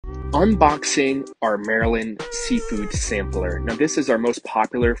Unboxing our Maryland Seafood Sampler. Now this is our most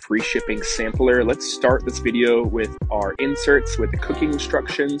popular free shipping sampler. Let's start this video with our inserts with the cooking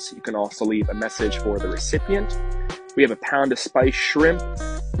instructions. You can also leave a message for the recipient. We have a pound of spiced shrimp.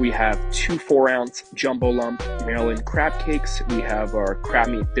 We have 2 4-ounce jumbo lump Maryland crab cakes. We have our crab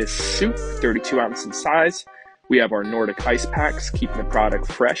meat bisque soup, 32 ounce in size. We have our Nordic ice packs, keeping the product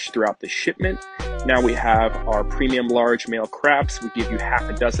fresh throughout the shipment. Now we have our premium large male crabs. We give you half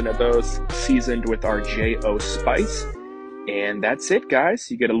a dozen of those, seasoned with our J.O. spice. And that's it, guys.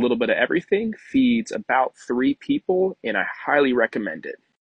 You get a little bit of everything, feeds about 3 people, and I highly recommend it.